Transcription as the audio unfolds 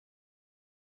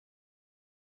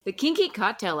The Kinky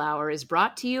Cocktail Hour is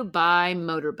brought to you by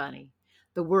Motor Bunny,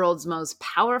 the world's most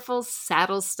powerful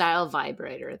saddle-style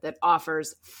vibrator that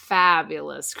offers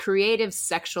fabulous, creative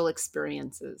sexual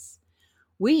experiences.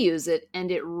 We use it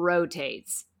and it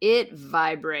rotates, it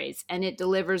vibrates, and it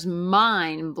delivers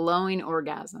mind-blowing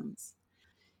orgasms.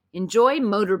 Enjoy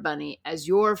Motor Bunny as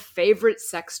your favorite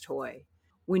sex toy.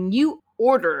 When you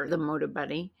order the Motor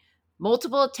Bunny,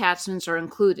 multiple attachments are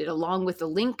included along with the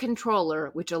Link controller,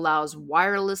 which allows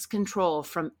wireless control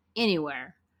from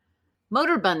anywhere.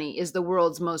 Motor Bunny is the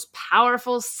world's most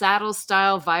powerful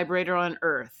saddle-style vibrator on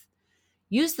Earth.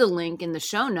 Use the link in the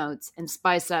show notes and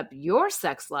spice up your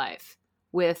sex life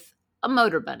with a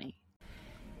Motor Bunny.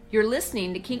 You're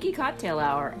listening to Kinky Cocktail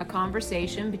Hour, a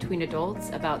conversation between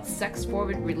adults about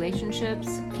sex-forward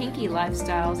relationships, kinky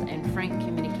lifestyles, and frank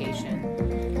communication.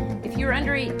 If you're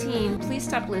under 18, please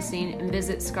stop listening and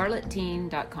visit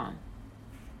scarletteen.com.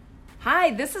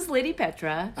 Hi, this is Lady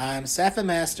Petra. I'm Safa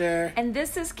Master. And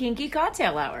this is Kinky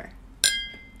Cocktail Hour.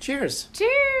 Cheers.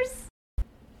 Cheers!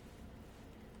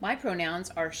 My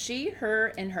pronouns are she,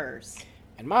 her, and hers.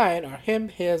 And mine are him,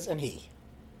 his, and he.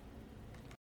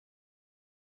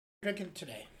 Drinking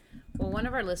today. Well, one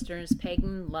of our listeners,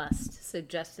 Pagan Lust,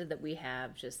 suggested that we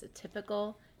have just a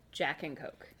typical Jack and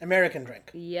Coke. American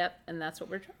drink. Yep, and that's what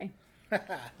we're trying.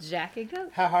 Jack and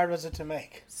Coke. How hard was it to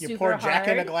make? Super you poured Jack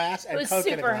hard. in a glass and Coke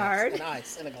in a glass. Super hard. And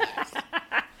ice in a glass.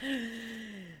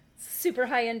 Super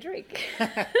high-end drink.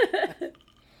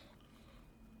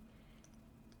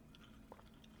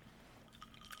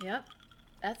 Yep,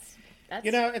 that's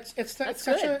you know, it's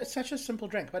such a simple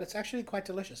drink, but it's actually quite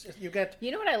delicious.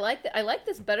 You know what I like? I like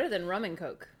this better than rum and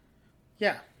Coke.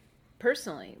 Yeah.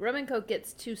 Personally, rum and Coke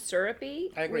gets too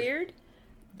syrupy. I agree. Weird.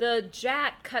 The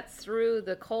Jack cuts through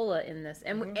the cola in this,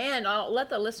 and I'll let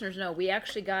the listeners know we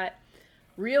actually got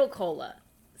real cola.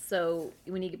 So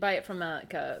when you buy it from a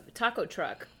taco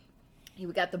truck, we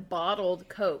got the bottled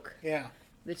Coke. Yeah.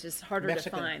 Which is harder to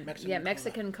find.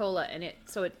 Mexican cola, and it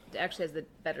actually has the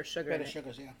better sugar. Better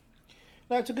sugars, yeah.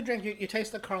 No, it's a good drink. You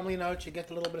taste the caramely notes. You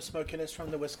get a little bit of smokiness from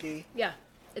the whiskey. Yeah,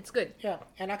 it's good. Yeah,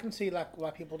 and I can see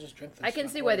why people just drink this. I can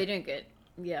see why they drink it.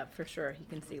 Yeah, for sure. You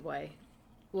can see why.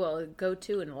 Well,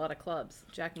 go-to in a lot of clubs,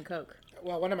 Jack and Coke.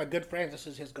 Well, one of my good friends, this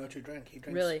is his go-to drink. He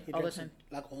drinks all the time,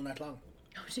 like all night long.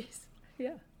 Oh, jeez.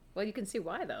 Yeah. Well, you can see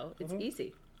why though. It's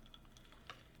easy.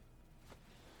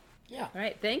 Yeah. All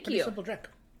right. Thank Pretty you. Simple drink,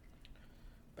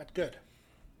 but good.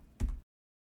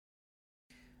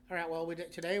 All right. Well,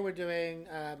 today we're doing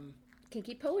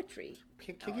Kinky Poetry.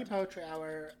 Kinky Poetry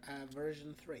Hour,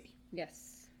 version 3.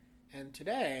 Yes. And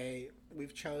today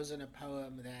we've chosen a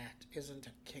poem that isn't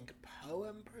a kink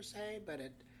poem per se, but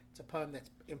it's a poem that's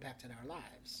impacted our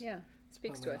lives. Yeah, it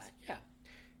speaks to us. Yeah.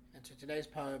 And so today's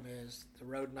poem is "The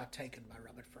Road Not Taken" by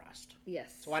Robert Frost.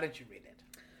 Yes. So why don't you read it?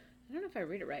 I don't know if I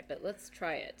read it right, but let's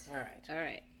try it. All right. All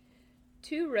right.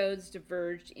 2 roads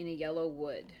diverged in a yellow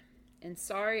wood, and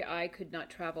sorry I could not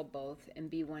travel both and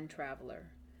be one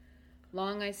traveler.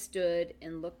 Long I stood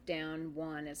and looked down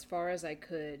one as far as I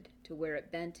could to where it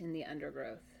bent in the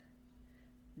undergrowth.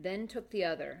 Then took the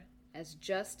other, as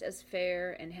just as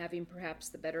fair and having perhaps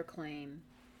the better claim,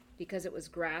 because it was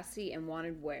grassy and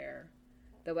wanted wear,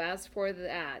 though as for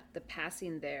that, the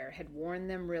passing there had worn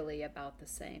them really about the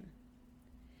same.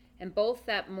 And both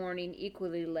that morning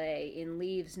equally lay in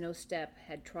leaves no step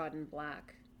had trodden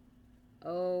black.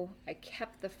 Oh, I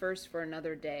kept the first for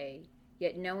another day,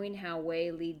 yet knowing how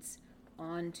way leads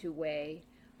on to way,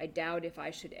 I doubt if I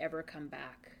should ever come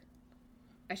back.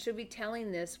 I should be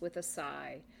telling this with a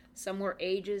sigh, somewhere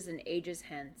ages and ages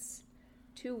hence.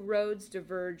 2 roads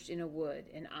diverged in a wood,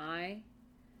 and I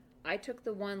took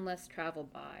the one less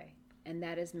traveled by, and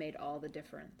that has made all the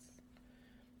difference.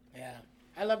 Yeah,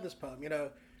 I love this poem. You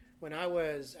know, when I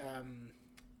was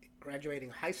graduating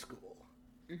high school,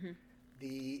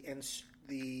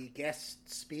 the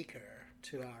guest speaker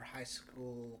to our high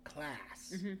school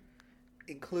class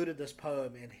included this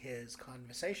poem in his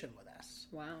conversation with us.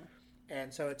 Wow.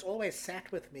 And so it's always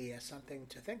sat with me as something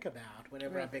to think about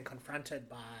whenever I've been confronted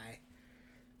by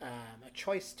a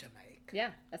choice to make.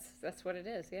 Yeah, that's what it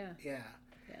is, yeah. Yeah.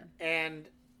 And,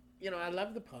 you know, I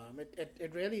love the poem.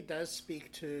 It really does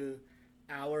speak to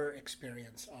our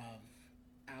experience of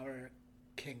our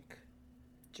kink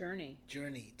journey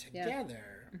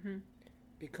together. Yeah.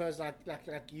 Because like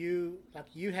you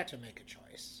had to make a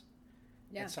choice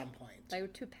at some point. There were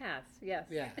 2 paths, yes.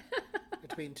 Yeah,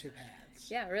 between 2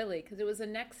 paths. Yeah, really, because it was the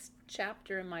next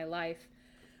chapter in my life,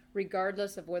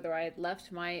 regardless of whether I had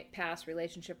left my past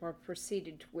relationship or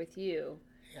proceeded with you.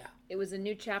 Yeah. It was a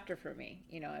new chapter for me.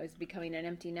 You know, I was becoming an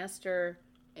empty nester,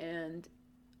 and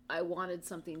I wanted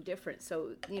something different.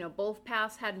 So, both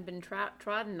paths hadn't been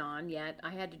trodden on yet.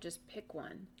 I had to just pick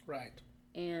one. Right.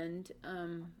 And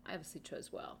I obviously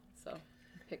chose well. So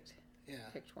I picked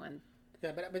one.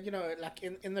 Yeah, but like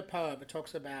in the poem, it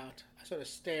talks about I sort of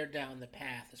stared down the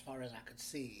path as far as I could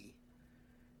see,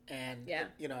 and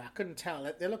I couldn't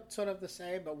tell. They looked sort of the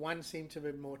same, but one seemed to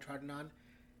be more trodden on,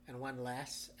 and one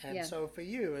less. And so for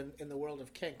you, in the world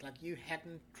of kink, like you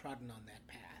hadn't trodden on that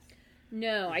path.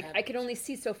 No, I could only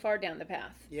see so far down the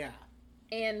path. Yeah.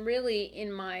 And really,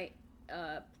 in my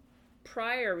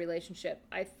prior relationship,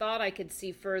 I thought I could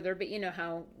see further, but you know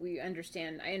how I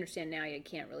understand now you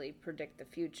can't really predict the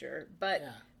future. But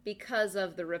because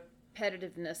of the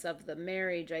repetitiveness of the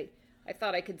marriage, I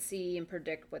thought I could see and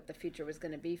predict what the future was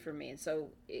going to be for me. And so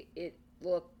it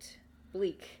looked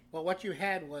bleak. Well, what you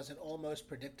had was an almost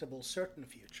predictable certain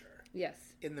future. Yes.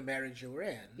 In the marriage you were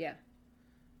in. Yeah.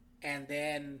 And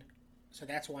then, so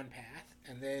that's one path.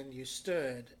 And then you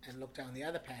stood and looked down the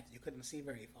other path you couldn't see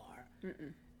very far.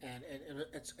 Mm-mm. And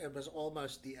it was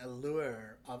almost the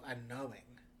allure of unknowing.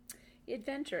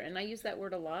 Adventure, and I use that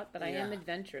word a lot, but I am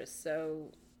adventurous.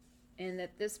 So, and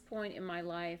at this point in my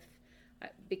life,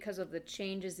 because of the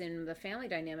changes in the family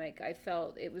dynamic, I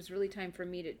felt it was really time for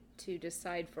me to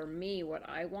decide for me what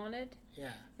I wanted. Yeah.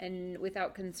 And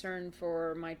without concern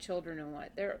for my children and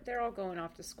what. They're all going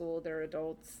off to school, they're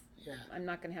adults. Yeah. I'm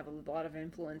not going to have a lot of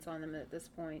influence on them at this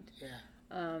point.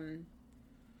 Yeah.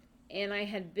 And I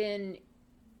had been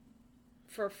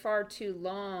for far too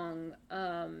long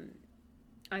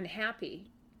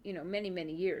unhappy, many,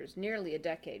 many years, nearly a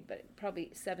decade, but probably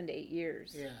 7 to 8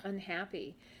 years,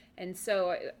 unhappy. And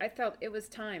so I felt it was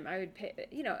time. I would pay,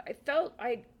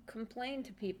 I complained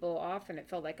to people often. It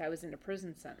felt like I was in a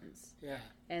prison sentence. Yeah.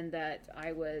 And that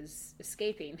I was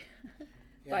escaping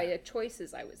by the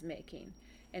choices I was making.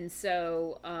 And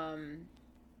so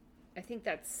I think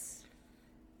that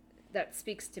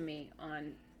speaks to me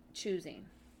on choosing.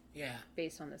 Yeah.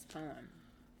 Based on this poem.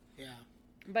 Yeah.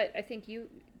 But I think you,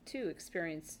 too,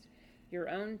 experienced your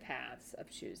own paths of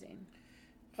choosing.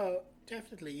 Oh,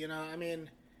 definitely.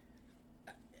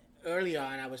 Early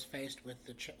on, I was faced with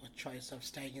the choice of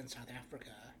staying in South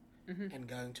Africa and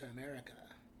going to America.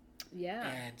 Yeah.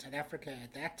 And South Africa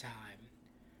at that time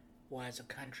was a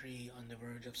country on the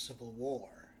verge of civil war.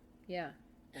 Yeah.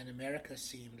 And America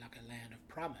seemed like a land of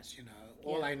promise,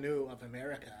 All I knew of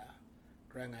America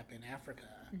growing up in Africa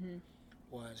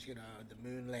was, the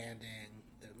moon landing,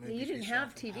 the movies. You didn't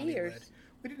have TV or...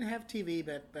 We didn't have TV,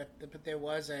 but there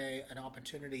was an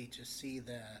opportunity to see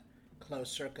the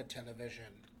closed circuit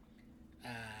television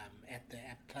at the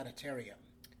planetarium.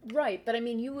 Right, but I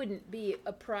mean, you wouldn't be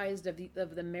apprised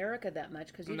of America that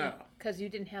much because you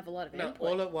didn't have a lot of input. No,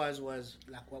 all it was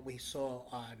like what we saw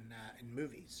on in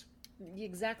movies.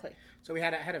 Exactly. So we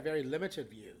had a very limited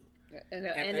view. And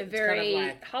a very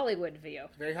kind of Hollywood view.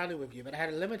 Very Hollywood view, but I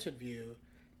had a limited view,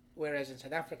 whereas in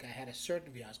South Africa I had a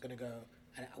certain view. I was going to go,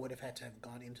 and I would have had to have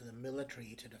gone into the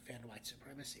military to defend white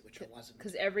supremacy, which I wasn't.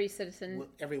 Because every citizen,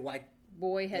 every white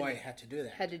boy had to do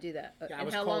that. Had to do that. Yeah,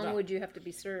 and how long would you have to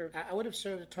be served? I would have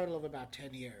served a total of about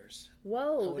 10 years.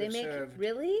 Whoa, they make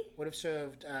really? Would have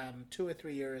served 2 or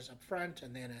 3 years up front,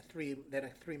 and then a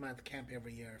 3-month camp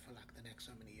every year for like the next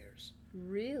so many years.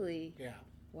 Really? Yeah.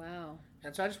 Wow.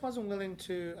 And so I just wasn't willing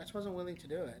to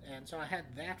do it. And so I had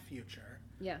that future.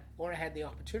 Yeah. Or I had the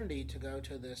opportunity to go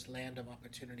to this land of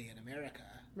opportunity in America.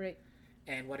 Right.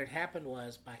 And what had happened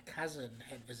was my cousin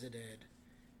had visited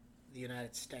the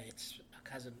United States. My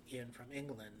cousin Ian from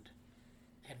England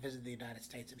had visited the United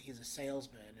States, and he's a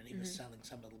salesman, and he was selling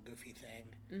some little goofy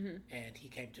thing. Mm-hmm. And he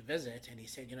came to visit, and he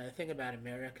said, the thing about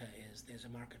America is there's a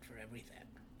market for everything.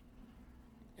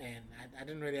 And I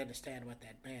didn't really understand what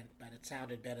that meant, but it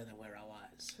sounded better than where I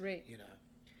was. Right.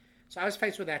 So I was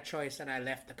faced with that choice, and I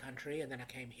left the country, and then I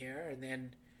came here, and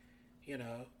then,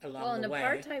 along the way...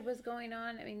 Well, and apartheid was going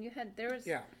on. I mean, there was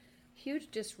huge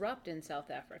disrupt in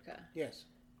South Africa. Yes.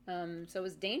 So it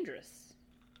was dangerous.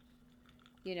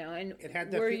 And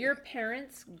were your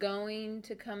parents going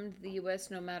to come to the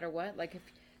U.S. no matter what? Like,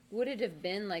 would it have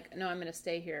been like, no, I'm going to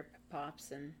stay here,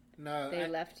 Pops, and they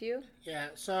left you? Yeah,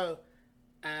 so...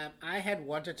 I had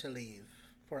wanted to leave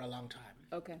for a long time.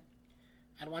 Okay.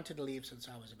 I'd wanted to leave since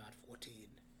I was about 14.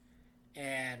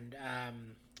 And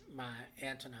my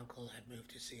aunt and uncle had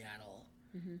moved to Seattle.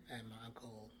 Mm-hmm. And my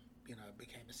uncle,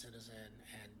 became a citizen.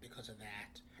 And because of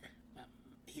that,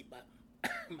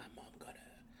 my mom got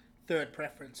a third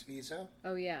preference visa.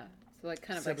 Oh, yeah. So like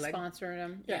kind of like sponsoring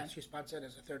them. Yeah, she sponsored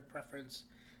as a third preference.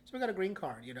 So we got a green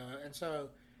card, And so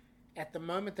At the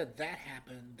moment that that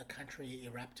happened, the country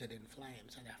erupted in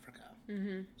flames, South Africa.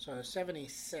 Mm-hmm. So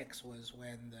 76 was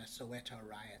when the Soweto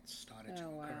riots started to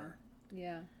Oh, occur. wow.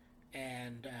 Yeah.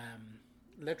 And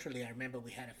literally, I remember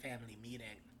we had a family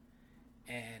meeting,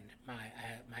 and I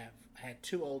had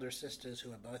two older sisters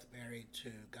who were both married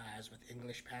to guys with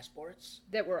English passports.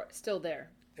 That were still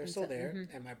there. They're still there,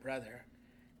 and my brother.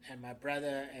 And my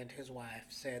brother and his wife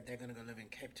said they're going to go live in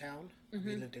Cape Town.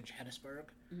 We lived in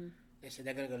Johannesburg. They said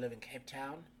they're going to go live in Cape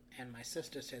Town. And my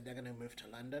sister said they're going to move to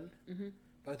London,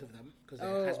 both of them, because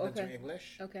their husbands are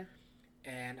English. Okay.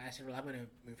 And I said, well, I'm going to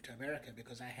move to America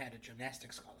because I had a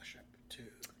gymnastics scholarship to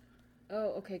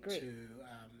Okay, great. to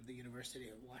the University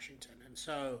of Washington. And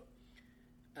so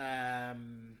I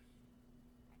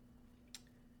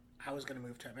was going to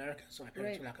move to America. So my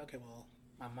parents were like, okay, well,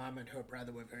 my mom and her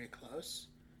brother were very close.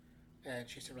 And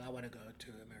she said, well, I want to go to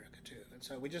America too. And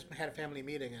so we just had a family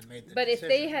meeting and made the But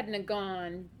decision. if they hadn't have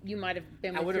gone, you might have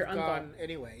been I with would your have uncle. gone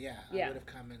anyway, yeah. Yeah. I would have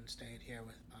come and stayed here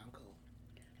with my uncle.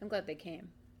 I'm glad they came.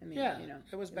 I mean, Yeah, you know,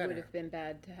 it was It better. would have been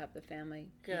bad to have the family.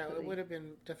 Yeah, it completely- would have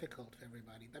been difficult for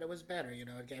everybody, but it was better. You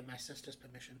know, it gave my sisters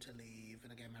permission to leave,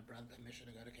 and it gave my brother permission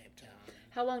to go to Cape Town.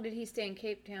 How long did he stay in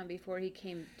Cape Town before he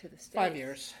came to the States? 5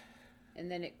 years. And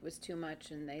then it was too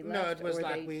much, and they No, left. it was or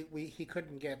like they... he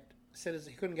couldn't get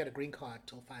citizen. He couldn't get a green card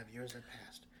till 5 years had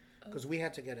passed, because we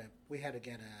had to get a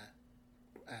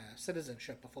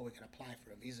citizenship before we could apply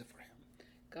for a visa for him.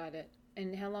 Got it.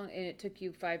 And how long? And it took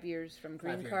you 5 years from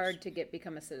green 5 years. card to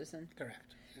become a citizen.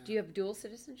 Correct. Yeah. Do you have dual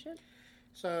citizenship?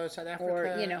 So South Africa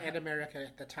Or, you know- and America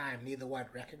at the time, neither one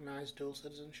recognized dual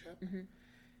citizenship,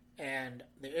 and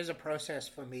there is a process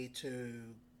for me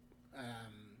to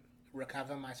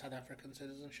recover my South African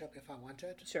citizenship if I want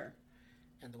it. Sure.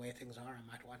 And the way things are,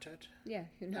 I might want it. Yeah.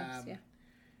 Who knows? Yeah.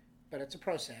 But it's a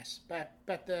process.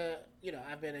 But the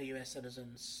I've been a U.S.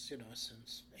 citizen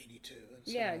since '82. And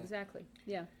so, Yeah. Exactly.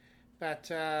 Yeah. But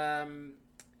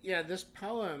this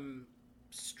poem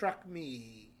struck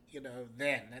me.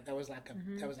 Then that was like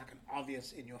that was like an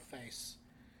obvious in your face.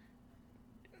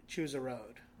 Choose a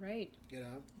road. Right.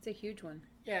 It's a huge one.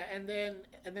 Yeah, and then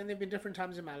there've been different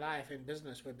times in my life in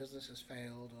business where business has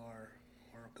failed or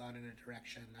gone in a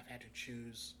direction. I've had to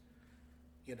choose.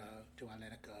 Do I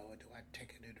let it go or do I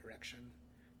take a new direction?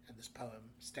 And this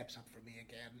poem steps up for me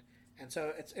again. And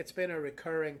so it's been a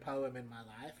recurring poem in my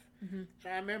life. And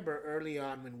I remember early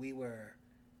on when we were,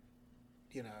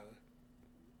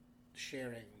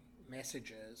 sharing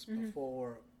messages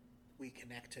before we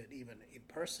connected even in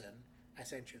person, I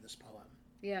sent you this poem.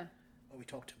 Yeah. Or we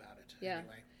talked about it. Yeah.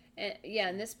 Anyway.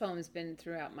 And this poem has been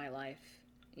throughout my life.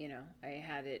 I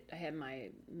had my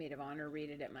maid of honor read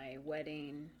it at my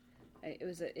wedding.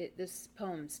 This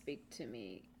poem speak to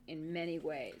me in many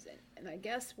ways. And I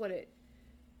guess what it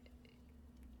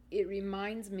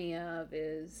reminds me of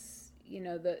is,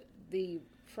 the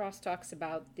Frost talks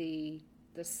about the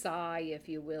sigh, if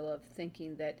you will, of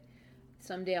thinking that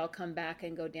someday I'll come back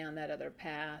and go down that other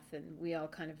path, and we all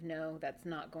kind of know that's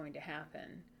not going to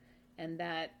happen. And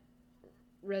that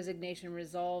resignation,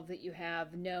 resolve that you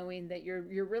have, knowing that you're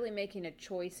really making a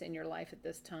choice in your life at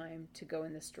this time to go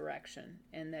in this direction,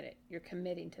 and that you're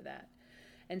committing to that.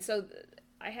 And so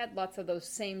I had lots of those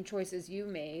same choices you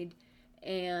made,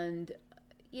 and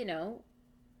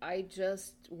I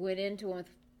just went into it with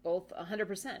both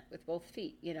 100%, with both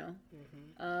feet,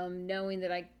 knowing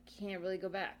that I can't really go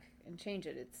back and change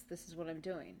it. This is what I'm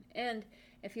doing. And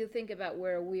if you think about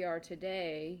where we are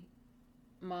today,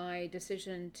 my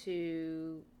decision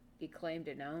to be claimed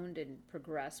and owned and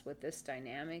progress with this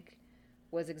dynamic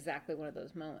was exactly one of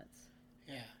those moments.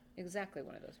 Yeah. Exactly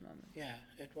one of those moments. Yeah,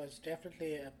 it was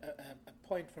definitely a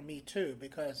point for me too,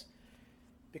 because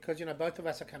both of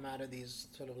us have come out of these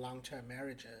sort of long-term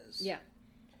marriages. Yeah.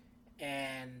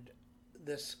 And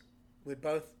we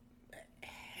both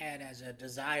had as a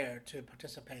desire to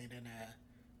participate in a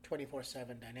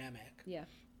 24/7 dynamic. Yeah.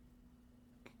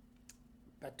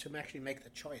 But to actually make the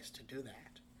choice to do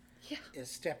that is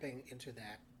stepping into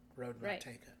that road not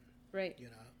taken. Right.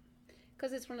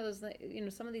 Because it's one of those,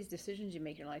 some of these decisions you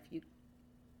make in your life,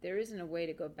 there isn't a way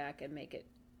to go back and make it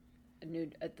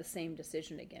the same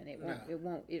decision again.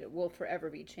 It will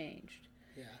forever be changed.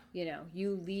 Yeah.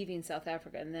 You leaving South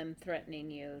Africa and them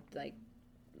threatening you, like,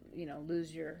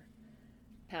 lose your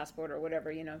passport or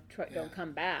whatever, don't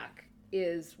come back,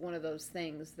 is one of those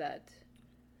things that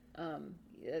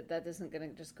that isn't going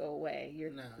to just go away.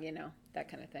 That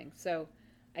kind of thing. So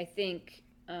I think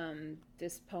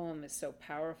this poem is so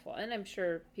powerful, and I'm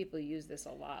sure people use this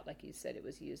a lot. Like you said, it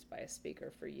was used by a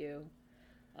speaker for you,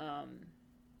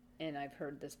 and I've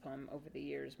heard this poem over the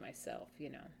years myself.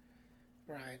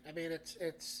 Right. I mean,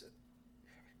 it's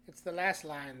It's the last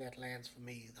line that lands for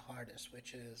me the hardest,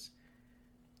 which is,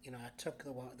 I took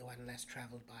the one less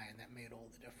traveled by, and that made all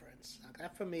the difference. Like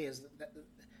that for me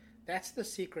that's the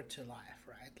secret to life,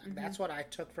 right? Like that's what I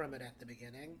took from it at the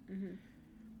beginning.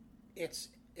 It's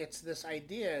this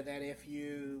idea that if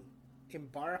you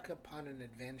embark upon an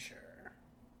adventure,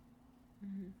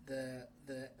 the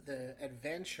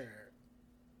adventure,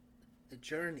 the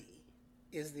journey,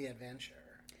 is the adventure.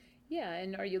 Yeah,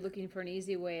 and are you looking for an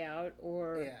easy way out,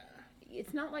 or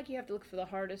it's not like you have to look for the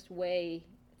hardest way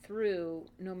through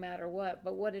no matter what,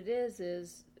 but what it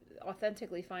is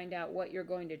authentically find out what you're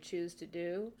going to choose to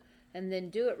do and then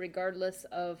do it regardless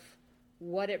of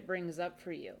what it brings up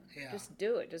for you. Yeah. Just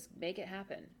do it. Just make it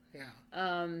happen. Yeah.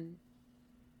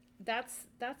 That's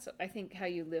I think how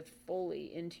you live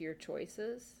fully into your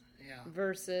choices. Yeah.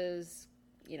 Versus,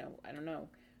 I don't know,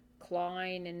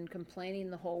 clawing and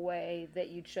complaining the whole way that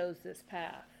you chose this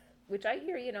path. Which I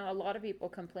hear, a lot of people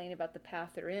complain about the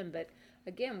path they're in, but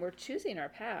again, we're choosing our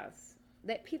paths.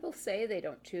 That people say they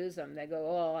don't choose them. They go,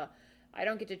 "Oh, I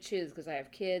don't get to choose because I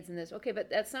have kids and this." Okay,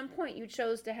 but at some point you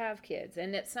chose to have kids,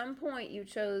 and at some point you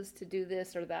chose to do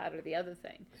this or that or the other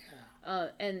thing. Yeah.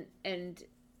 And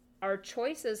our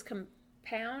choices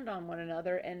compound on one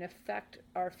another and affect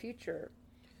our future.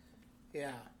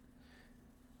 Yeah.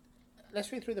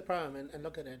 Let's read through the poem and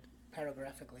look at it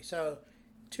paragraphically. So,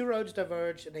 two roads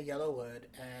diverged in a yellow wood,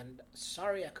 and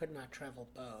sorry I could not travel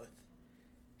both.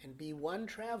 And be one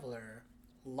traveler,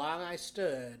 long I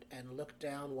stood and looked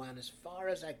down one as far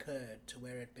as I could to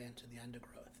where it bent to the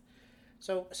undergrowth.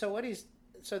 So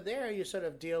there you sort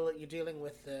of you're dealing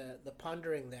with the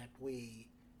pondering that we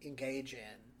engage in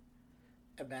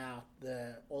about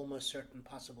the almost certain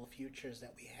possible futures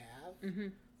that we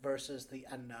have versus the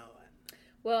unknown.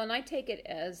 Well, and I take it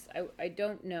as, I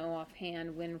don't know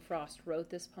offhand when Frost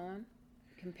wrote this poem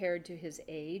compared to his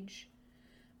age,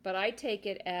 but I take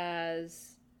it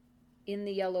as in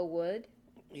the yellow wood,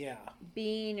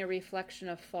 being a reflection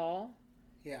of fall,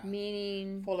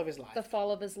 meaning fall of his life. The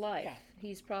fall of his life. Yeah.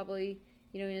 He's probably,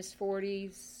 in his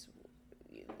 40s.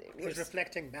 He's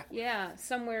reflecting backwards. Yeah,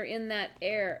 somewhere in that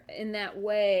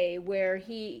way where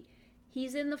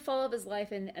he's in the fall of his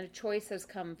life and a choice has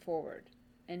come forward.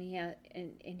 And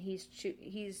he's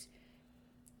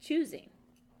choosing,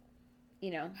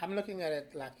 I'm looking at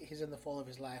it like he's in the fall of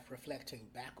his life reflecting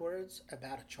backwards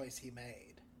about a choice he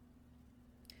made.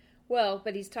 Well,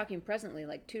 but he's talking presently,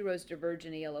 like two roads diverge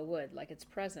in a yellow wood, like it's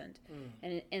present.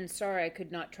 And sorry I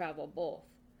could not travel both.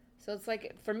 So it's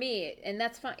like, for me, and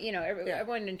that's fine,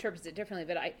 everyone interprets it differently,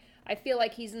 but I feel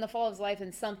like he's in the fall of his life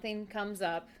and something comes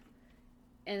up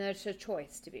and there's a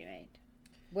choice to be made,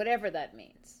 whatever that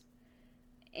means.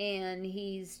 And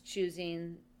he's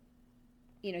choosing,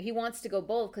 he wants to go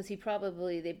both because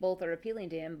they both are appealing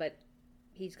to him, but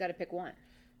he's got to pick one.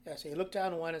 Yeah, so he looked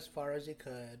down one as far as he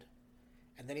could,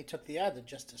 and then he took the other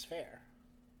just as fair.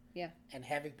 Yeah. And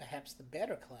having perhaps the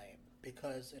better claim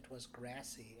because it was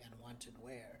grassy and wanted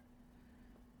wear.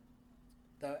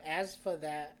 Though as for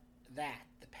that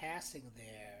the passing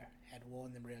there had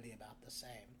worn them really about the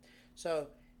same. So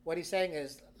what he's saying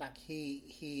is like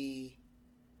he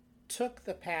took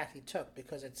the path he took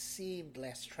because it seemed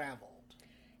less traveled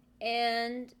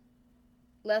and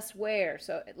less wear.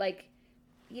 So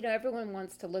everyone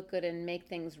wants to look good and make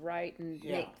things right and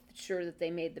make sure that they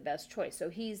made the best choice. So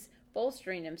he's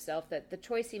bolstering himself that the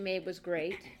choice he made was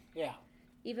great. Yeah.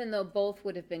 Even though both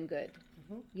would have been good.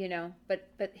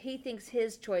 But he thinks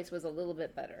his choice was a little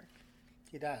bit better.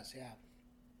 He does, yeah.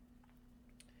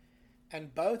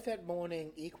 And both at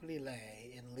morning equally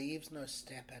lay, in leaves no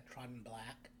step had trodden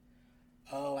black.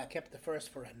 Oh, I kept the first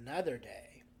for another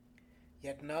day.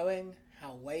 Yet knowing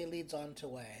how way leads on to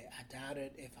way, I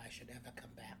doubted if I should ever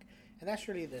come back. And that's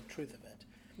really the truth of it.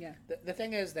 Yeah. The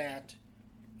thing is that,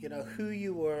 who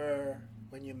you were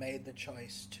when you made the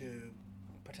choice to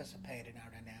participate in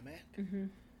our dynamic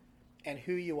and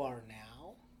who you are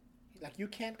now, like you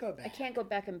can't go back. I can't go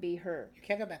back and be her. You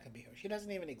can't go back and be her. She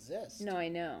doesn't even exist. No, I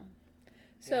know.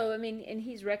 So, and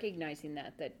he's recognizing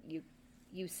that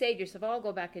you say to yourself, I'll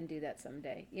go back and do that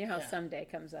someday. You know how someday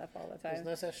comes up all the time.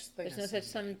 There's no such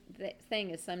thing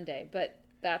thing as someday, but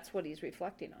that's what he's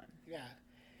reflecting on. Yeah.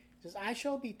 He says, I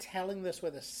shall be telling this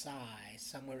with a sigh,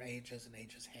 somewhere ages and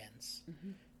ages hence.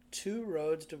 Two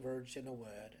roads diverged in a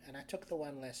wood, and I took the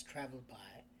one less traveled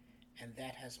by, and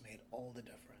that has made all the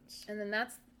difference. And then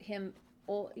that's him,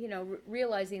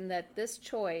 realizing that this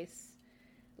choice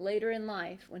later in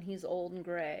life, when he's old and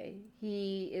gray,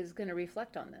 he is going to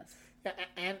reflect on this. Yeah,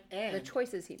 and the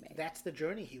choices he made. That's the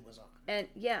journey he was on. And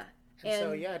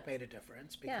so it made a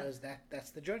difference because that's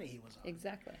the journey he was on.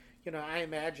 Exactly. I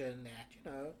imagine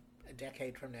that, a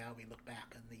decade from now, we look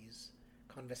back on these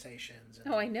conversations.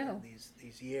 Oh, I know. And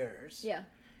these years. Yeah.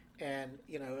 And,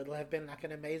 it'll have been like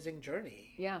an amazing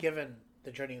journey. Yeah. Given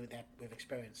the journey that we've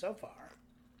experienced so far.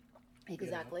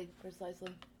 Exactly.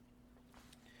 Precisely.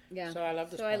 Yeah. So I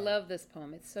love this poem. I love this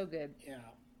poem. It's so good. Yeah.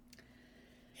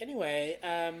 Anyway,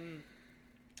 I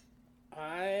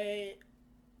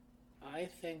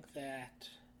think that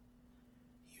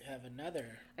you have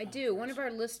another. I do. One of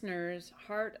our listeners,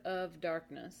 Heart of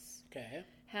Darkness,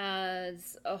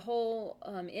 has a whole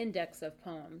index of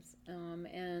poems,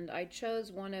 and I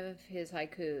chose one of his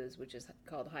haikus, which is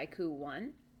called Haiku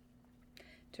 1,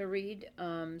 to read,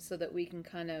 so that we can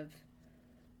kind of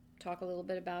talk a little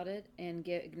bit about it and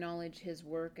acknowledge his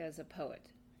work as a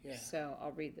poet. Yeah. So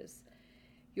I'll read this.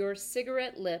 Your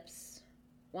cigarette lips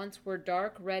once were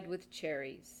dark red with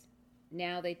cherries.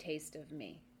 Now they taste of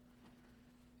me.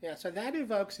 Yeah, so that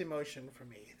evokes emotion for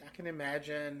me. I can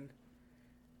imagine,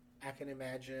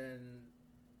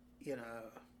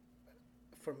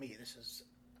 for me, this is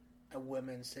a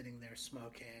woman sitting there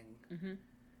smoking. Mm-hmm.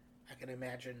 I can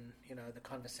imagine, the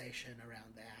conversation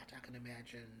around that. I can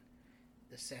imagine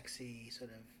the sexy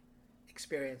sort of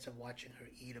experience of watching her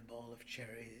eat a bowl of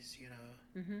cherries,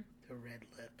 Mm-hmm. the red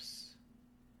lips.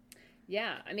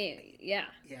 Yeah, I mean, yeah.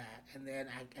 Yeah, and then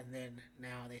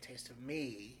now they taste of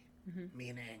me, Mm-hmm.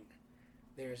 meaning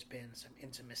there's been some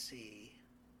intimacy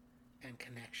and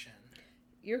connection.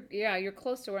 You're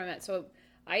close to where I'm at. So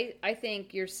I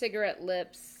think your cigarette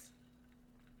lips,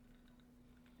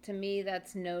 to me,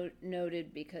 that's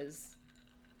noted because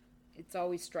it's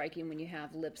always striking when you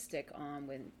have lipstick on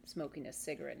when smoking a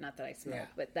cigarette. Not that I smoke,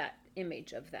 but that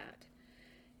image of that.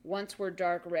 Once were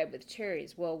dark red with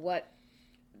cherries. Well, what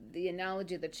the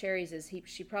analogy of the cherries is,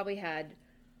 she probably had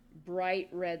bright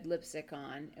red lipstick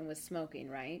on and was smoking,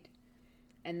 right?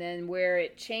 And then where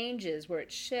it changes, where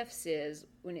it shifts is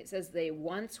when it says they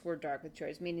once were dark with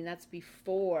cherries, meaning that's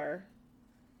before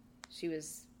she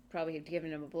was probably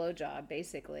giving him a blowjob,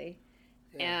 basically.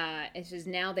 Yeah. It says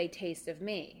now they taste of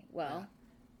me. Well,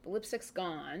 the lipstick's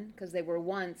gone because they were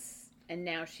once, and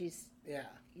now she's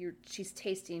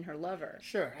tasting her lover.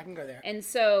 Sure, I can go there. And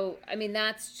so, I mean,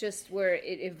 that's just where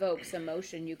it evokes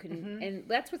emotion. You can, mm-hmm. and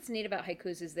that's what's neat about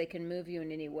haikus is they can move you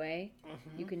in any way.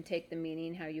 Mm-hmm. You can take the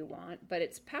meaning how you want, but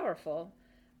it's powerful,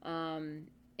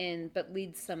 but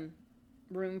leaves some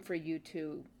room for you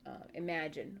to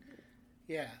imagine.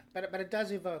 Yeah, but it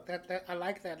does evoke that. I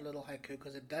like that little haiku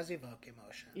because it does evoke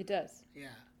emotion. It does.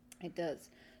 Yeah, it does.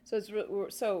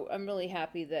 So I'm really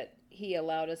happy that he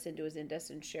allowed us into his index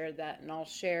and shared that, and I'll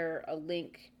share a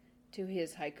link to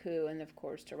his haiku and of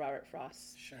course to Robert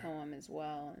Frost's poem as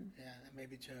well. And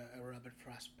maybe to a Robert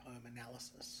Frost poem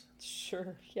analysis.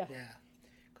 Sure. Yeah. Yeah.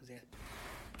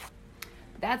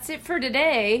 That's it for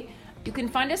today. You can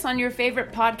find us on your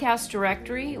favorite podcast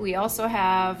directory. We also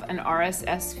have an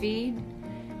RSS feed.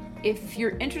 If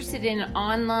you're interested in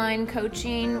online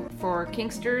coaching for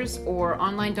Kinksters or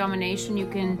online domination, you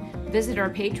can visit our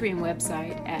Patreon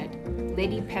website at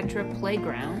Lady Petra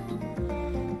Playground.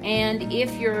 And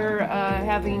if you're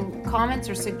having comments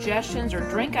or suggestions or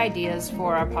drink ideas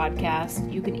for our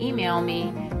podcast, you can email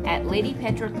me at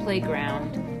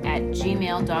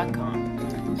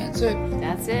ladypetraplayground@gmail.com. That's it.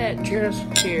 That's it. Cheers.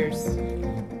 Cheers.